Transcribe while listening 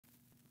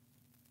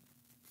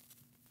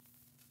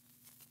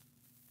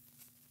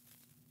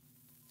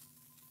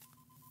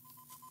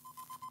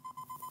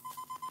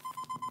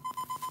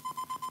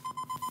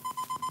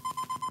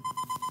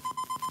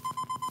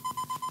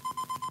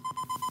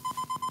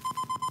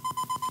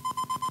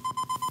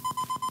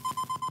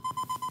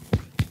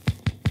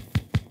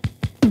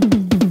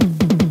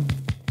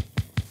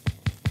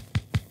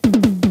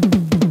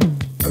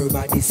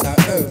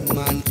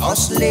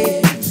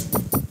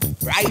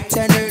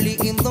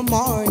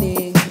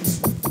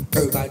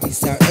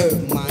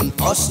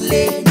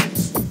hustling.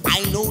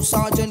 I know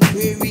Sergeant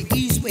Query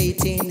is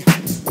waiting.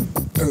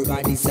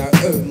 Everybody's a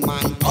herb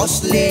man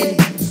hustling.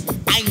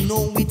 I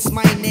know it's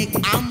my neck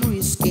I'm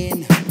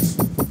risking.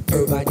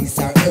 Everybody's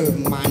a herb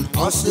man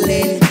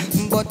hustling.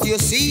 But you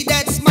see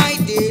that's my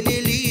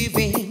daily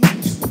living.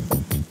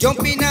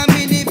 Jump in a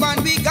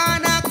minivan, we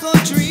gonna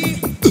country.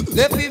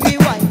 Left with me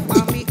wife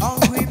and me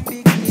hungry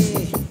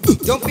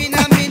picnic. Jump in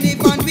a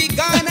minivan, we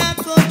gonna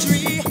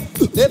country.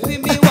 Left with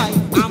me wife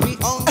and me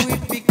hungry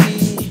picnic.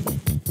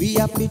 We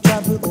have to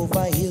travel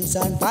over hills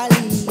and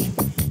valley,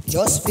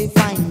 just to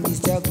find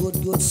this a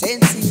good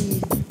sensei.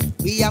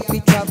 We have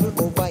to travel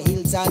over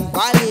hills and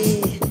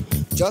valley,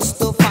 just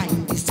to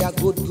find this a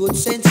good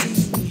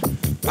sensei.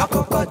 Wrap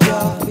up a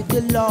job with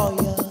the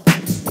lawyer,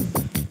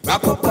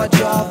 wrap up a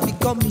job with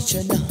the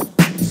commissioner,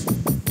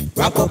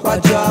 wrap up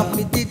a job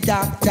with the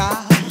doctor,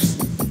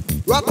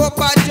 wrap up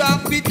a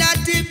job with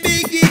Natty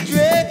Biggie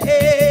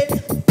Trade.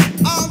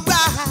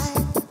 Alright,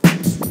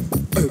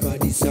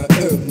 everybody's a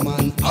herb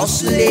man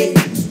hustling,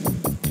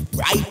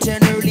 bright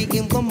and early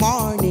in the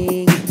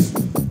morning.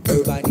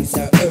 Everybody's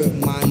a herb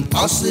man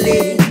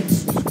hustling.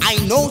 I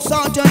know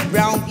Sergeant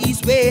Brown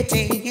is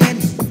waiting.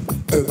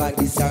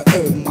 Everybody's a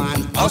herb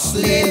man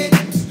hustling.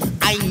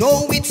 I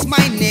know it's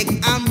my neck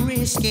I'm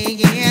risking.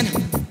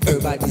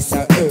 Everybody's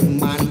a herb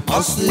man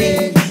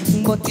hustling.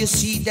 But you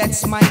see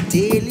that's my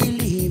daily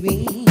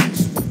living.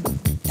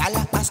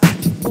 Dollar a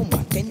stick, boom,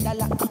 $10 a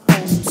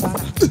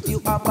ounce. You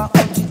have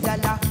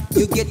 $100,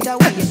 you get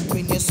away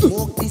when you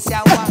smoke this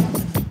Jaguar.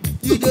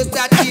 You just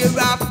a tear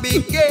up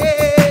big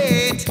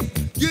gate.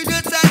 You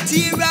just a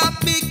tear up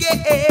big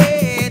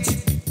gate.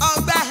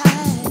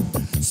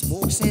 Alright,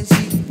 smoke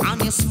sensei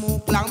and you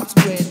smoke lamb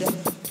spread.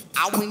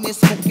 And when you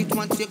smoke it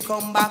once you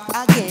come back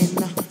again.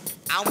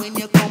 And when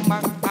you come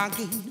back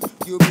again,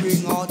 you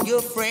bring all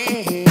your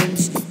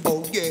friends.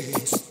 Oh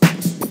yes.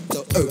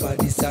 So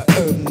everybody's a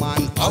herb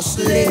man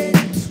hustling,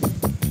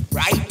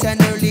 bright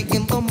and early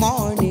in the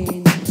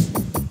morning.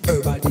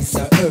 Everybody's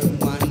a herb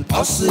man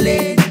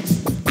hustling.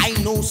 I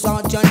know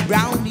Sergeant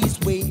Brown is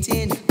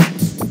waiting.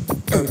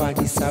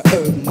 Everybody's a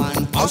herb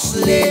man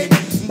hustling.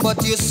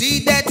 But you see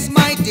that's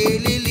my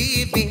daily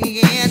living.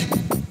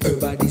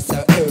 Everybody's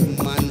a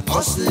herb man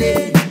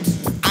hustling.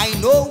 I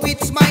know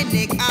it's my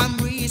neck I'm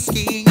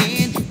risking.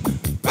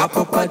 Wrap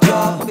up a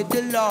job with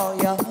the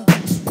lawyer,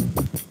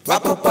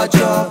 wrap up a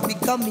job with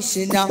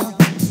commissioner,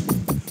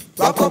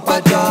 wrap up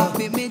a job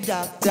with me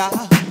doctor,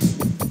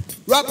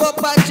 wrap up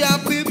a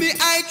job with me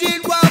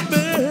hygiene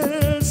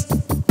wobbles.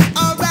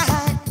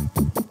 Alright,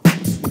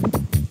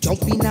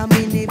 jump in a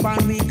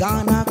minivan, we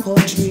gonna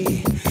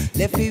country.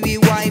 Left with we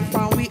wife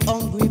and we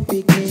hungry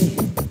picnic.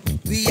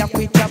 We have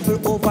to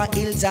travel over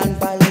hills and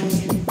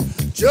valley,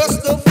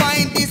 just to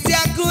find this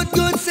yeah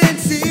good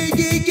sensei.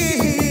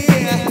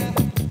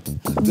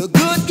 The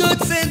good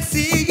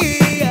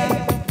sensei.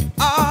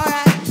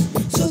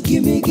 Alright, so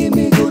give me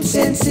good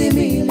sensei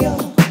Emilia.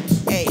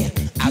 Hey,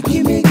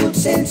 give me good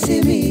sensei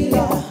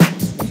Emilia.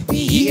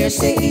 We hear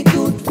say it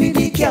good for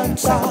the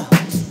cancer.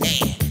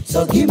 Hey,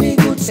 so give me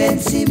good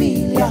sensei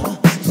Emilia.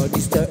 Cause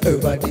this the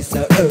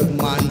herb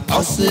man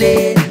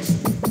hustling,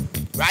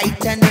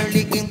 bright and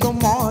early in the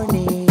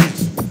morning.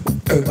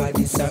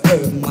 Everybody's a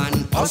herb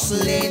man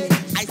hustling.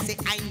 I say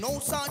I know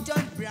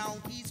Sergeant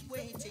Brown is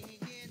waiting.